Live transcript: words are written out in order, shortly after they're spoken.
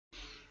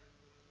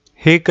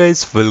Hey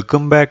guys,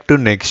 welcome back to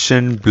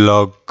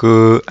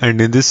NextGenBlogger,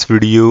 and in this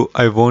video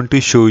I want to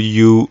show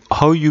you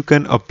how you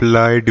can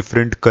apply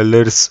different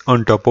colors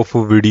on top of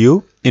a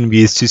video in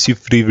VSDC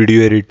Free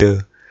Video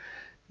Editor.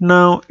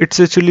 Now it's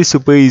actually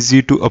super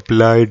easy to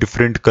apply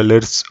different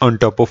colors on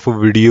top of a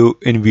video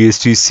in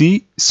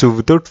VSDC, so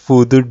without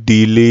further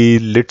delay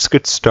let's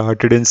get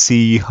started and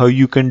see how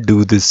you can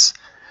do this.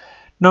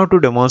 Now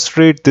to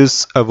demonstrate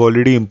this, I've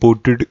already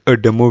imported a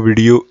demo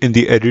video in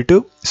the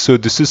editor. So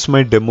this is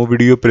my demo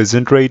video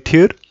present right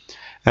here.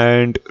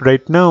 And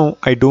right now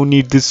I don't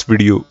need this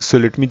video. So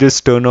let me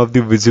just turn off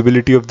the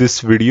visibility of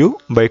this video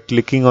by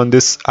clicking on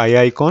this eye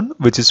icon,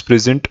 which is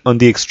present on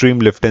the extreme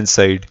left hand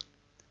side.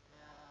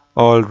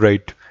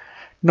 Alright.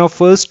 Now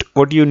first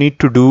what you need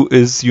to do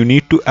is you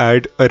need to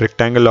add a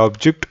rectangle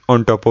object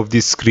on top of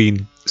the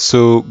screen.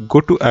 So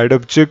go to add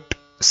object,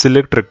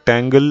 select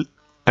rectangle,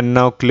 and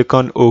now click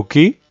on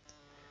OK.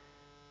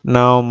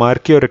 Now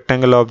mark your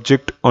rectangle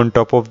object on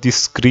top of the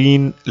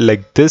screen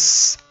like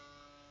this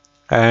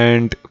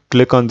and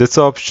click on this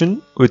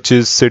option, which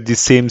is set the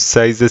same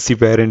size as the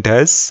parent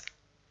has.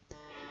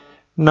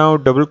 Now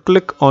double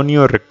click on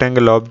your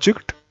rectangle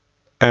object,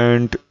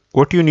 and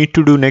what you need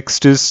to do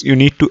next is you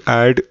need to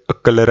add a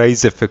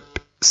colorize effect.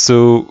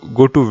 So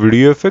go to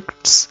video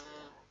effects,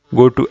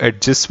 go to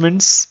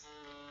adjustments,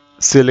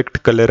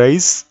 select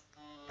colorize,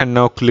 and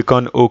now click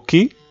on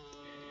OK.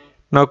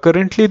 Now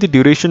currently the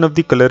duration of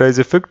the colorize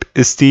effect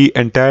is the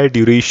entire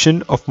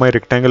duration of my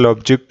rectangle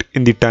object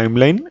in the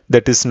timeline,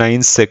 that is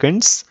 9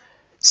 seconds.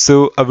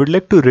 So I would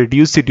like to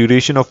reduce the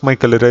duration of my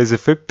colorize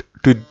effect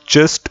to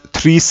just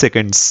 3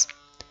 seconds.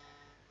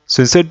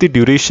 So inside the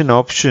duration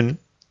option,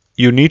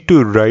 you need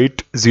to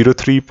write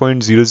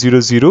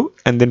 03.000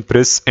 and then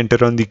press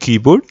enter on the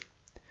keyboard.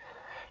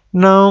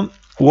 Now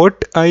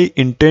what I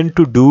intend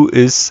to do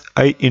is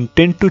I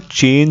intend to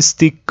change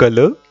the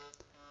color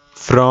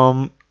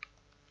from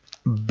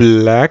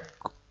black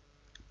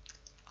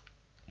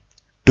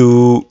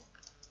to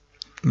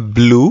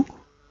blue,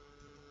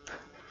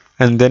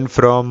 and then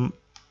from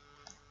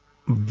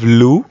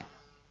blue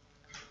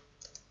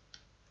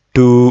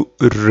to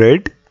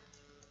red,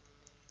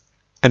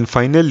 and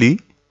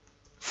finally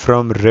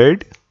from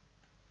red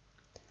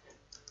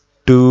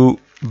to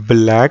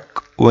black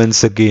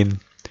once again.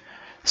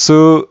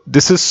 So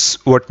this is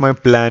what my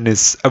plan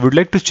is. I would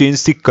like to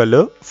change the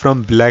color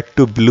from black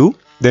to blue,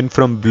 then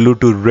from blue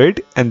to red,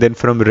 and then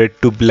from red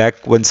to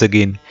black once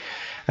again.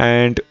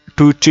 And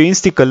to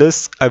change the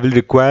colors, I will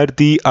require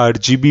the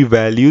RGB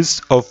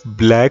values of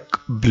black,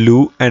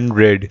 blue, and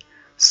red.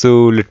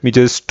 So let me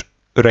just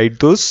write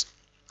those.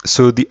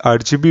 So the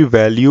RGB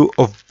value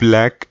of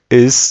black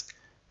is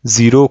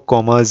 0,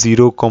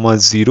 0,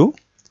 0.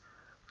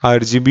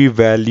 RGB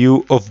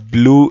value of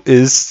blue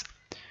is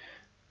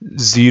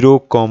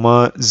 0,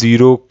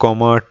 0,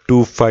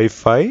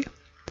 255.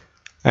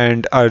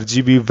 And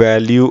RGB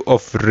value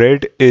of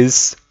red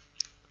is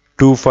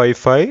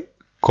 255,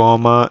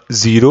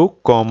 0,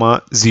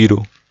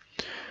 0.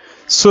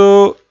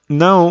 So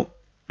now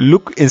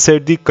look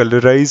inside the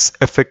colorize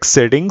effect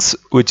settings,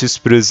 which is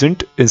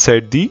present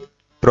inside the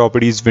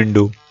properties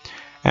window,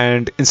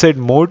 and inside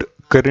mode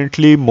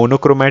currently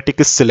monochromatic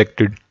is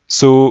selected.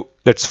 So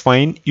that's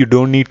fine, you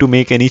don't need to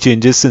make any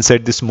changes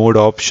inside this mode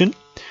option.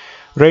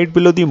 Right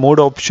below the mode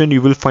option,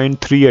 you will find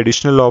 3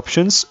 additional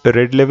options: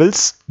 red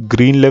levels,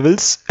 green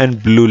levels,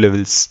 and blue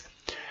levels.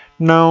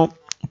 Now,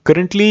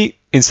 currently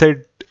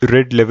inside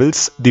red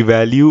levels, the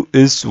value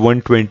is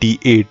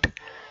 128.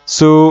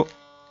 So,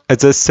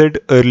 as I said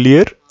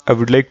earlier, I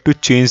would like to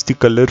change the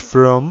color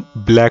from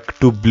black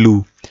to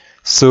blue.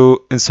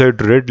 So,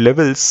 inside red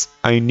levels,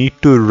 I need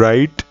to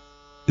write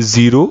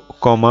 0,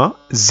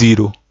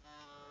 0.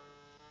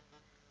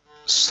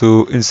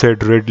 So,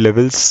 inside red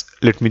levels,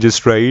 let me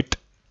just write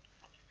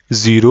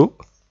 0,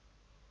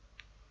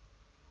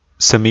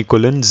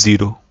 semicolon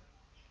 0.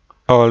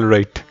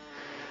 Alright.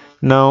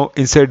 Now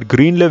inside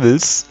green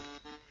levels,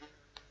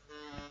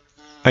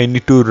 I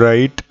need to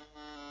write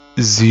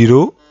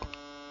 0,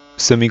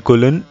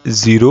 semicolon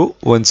 0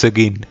 once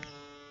again.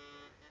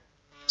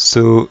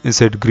 So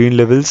inside green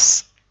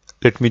levels,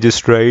 let me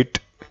just write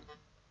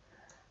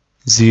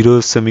 0,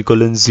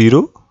 semicolon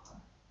 0.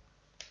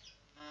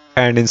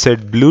 And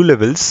inside blue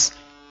levels,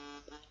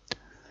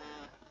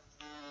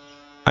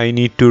 I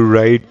need to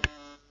write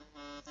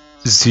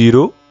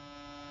 0,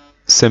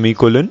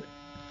 semicolon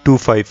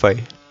 255.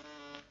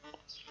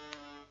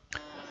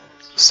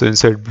 So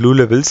inside blue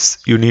levels,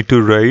 you need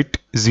to write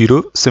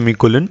 0,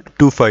 semicolon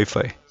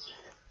 255.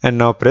 And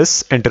now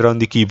press enter on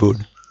the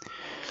keyboard.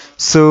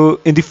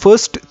 So in the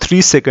first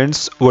 3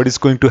 seconds, what is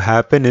going to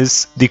happen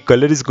is the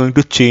color is going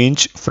to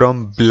change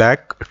from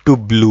black to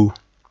blue.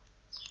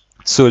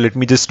 So let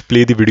me just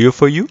play the video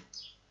for you.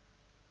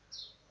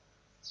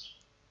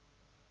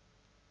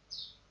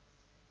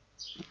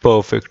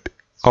 Perfect.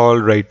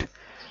 Alright.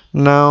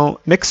 Now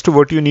next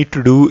what you need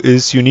to do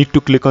is you need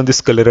to click on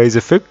this colorize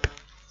effect,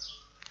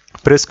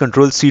 press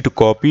Ctrl C to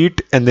copy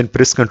it, and then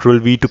press Ctrl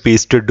V to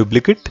paste a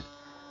duplicate.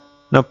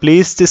 Now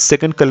place this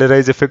second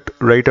colorize effect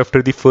right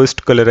after the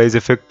first colorize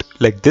effect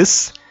like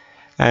this.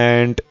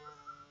 And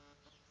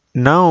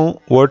now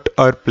what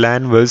our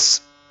plan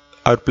was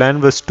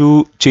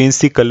to change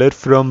the color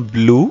from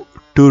blue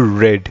to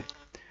red.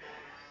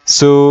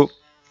 So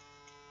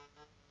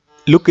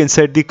look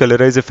inside the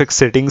colorize effect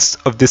settings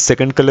of this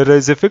second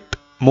colorize effect.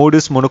 Mode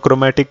is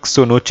monochromatic,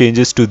 so no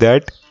changes to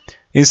that.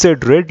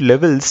 Inside red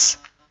levels,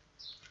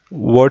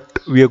 what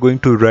we are going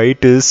to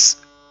write is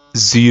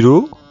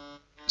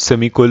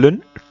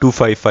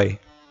 0:255.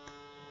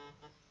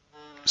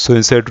 So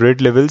inside red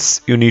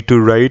levels, you need to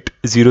write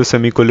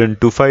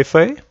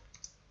 0:255.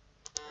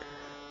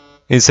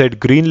 Inside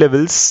green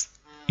levels,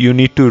 you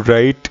need to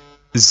write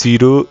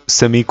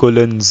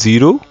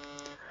 0:0.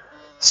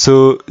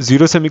 So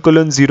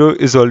 0:0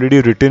 is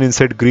already written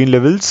inside green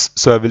levels,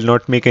 so I will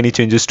not make any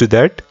changes to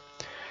that.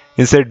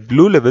 Inside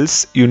blue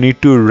levels, you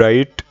need to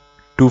write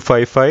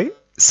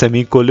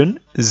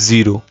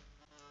 255:0.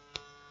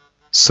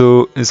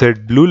 So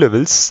inside blue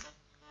levels,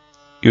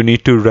 you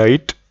need to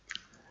write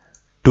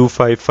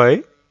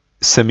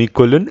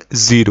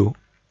 255:0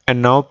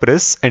 and now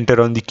press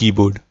enter on the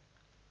keyboard.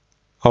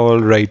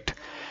 Alright.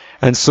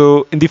 And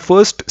so in the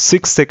first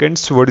 6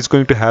 seconds, what is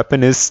going to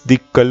happen is the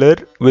color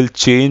will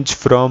change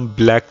from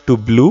black to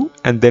blue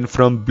and then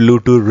from blue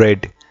to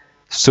red.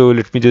 So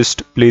let me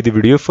just play the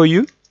video for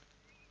you.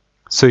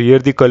 So here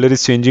the color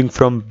is changing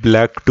from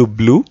black to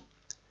blue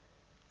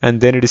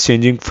and then it is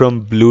changing from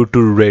blue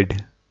to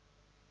red.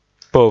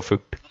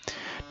 Perfect.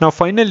 Now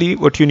finally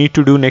what you need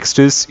to do next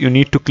is you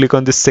need to click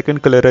on this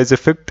second colorize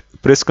effect,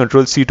 press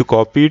Ctrl C to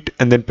copy it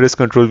and then press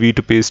Ctrl V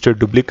to paste a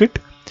duplicate.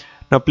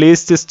 Now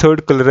place this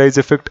third colorize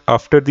effect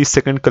after the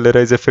second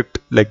colorize effect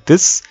like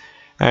this,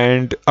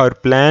 and our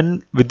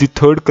plan with the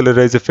third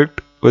colorize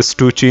effect was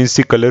to change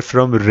the color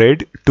from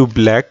red to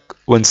black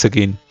once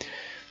again.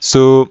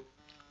 So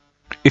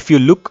if you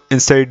look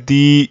inside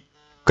the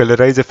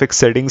colorize effect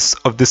settings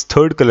of this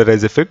third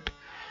colorize effect,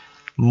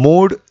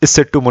 mode is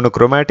set to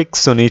monochromatic,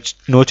 so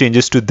no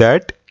changes to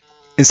that.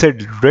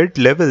 Inside red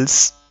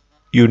levels,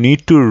 you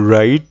need to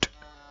write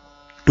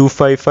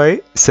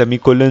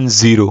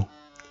 255:0.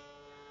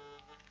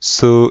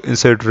 So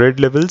inside red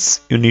levels,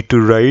 you need to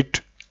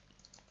write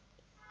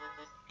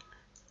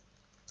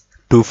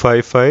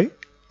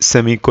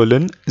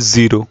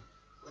 255:0.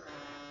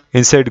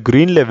 Inside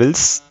green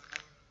levels,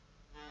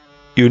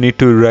 you need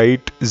to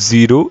write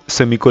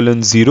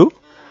 0:0.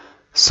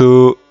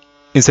 So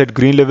inside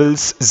green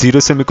levels,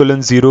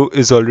 0:0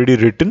 is already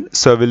written,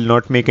 so I will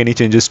not make any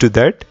changes to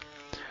that.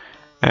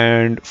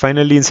 And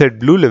finally inside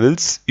blue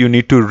levels, you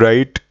need to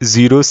write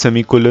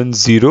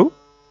 0:0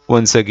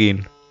 once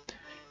again.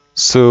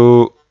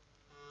 So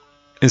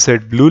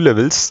inside blue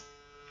levels,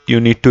 you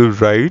need to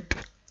write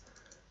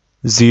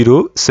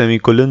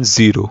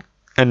 0:0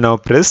 and now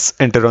press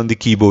enter on the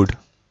keyboard.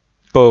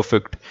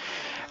 Perfect.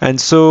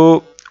 And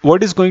so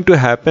what is going to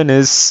happen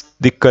is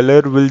the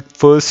color will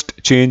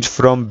first change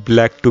from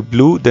black to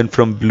blue, then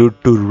from blue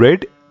to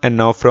red, and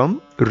now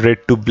from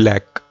red to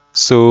black.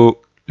 So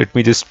let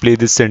me just play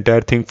this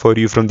entire thing for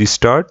you from the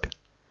start.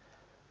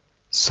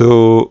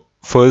 So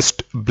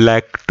first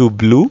black to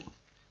blue,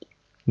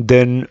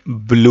 then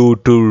blue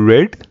to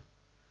red,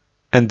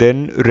 and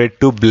then red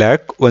to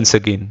black once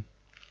again.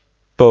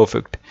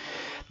 Perfect.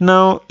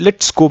 Now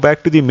let's go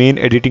back to the main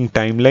editing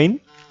timeline,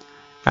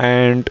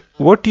 and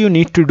what you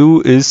need to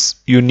do is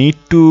you need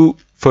to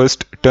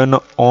first turn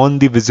on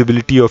the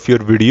visibility of your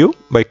video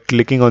by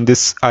clicking on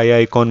this eye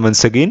icon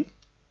once again,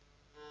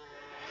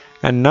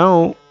 and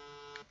now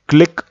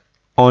click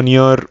on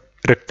your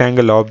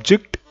rectangle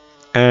object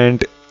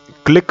and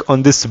click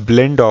on this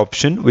blend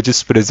option which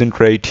is present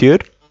right here.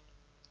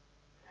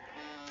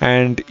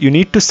 And you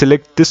need to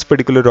select this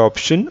particular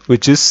option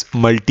which is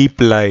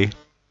multiply.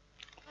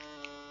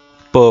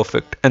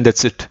 Perfect. And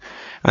that's it.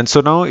 And so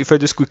now if I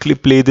just quickly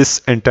play this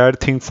entire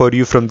thing for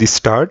you from the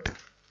start.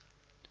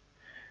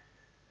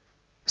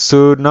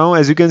 So now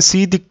as you can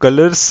see, the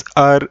colors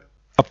are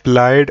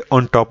applied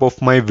on top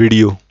of my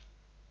video.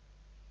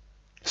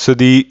 So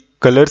the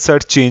colors are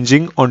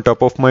changing on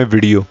top of my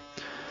video.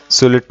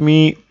 So let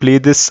me play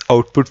this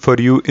output for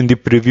you in the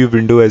preview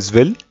window as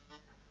well.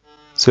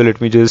 So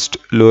let me just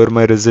lower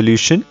my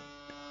resolution.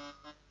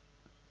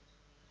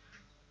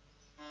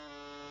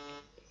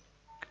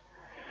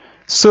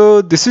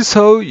 So this is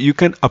how you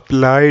can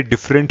apply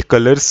different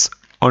colors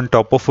on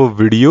top of a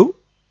video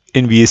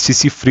in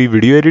VSDC Free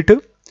Video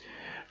Editor.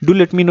 Do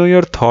let me know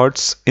your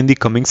thoughts in the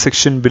comment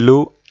section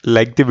below.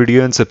 Like the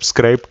video and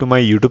subscribe to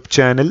my YouTube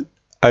channel.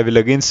 I will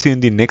again see you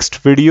in the next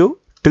video.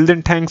 Till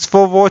then, thanks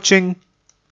for watching.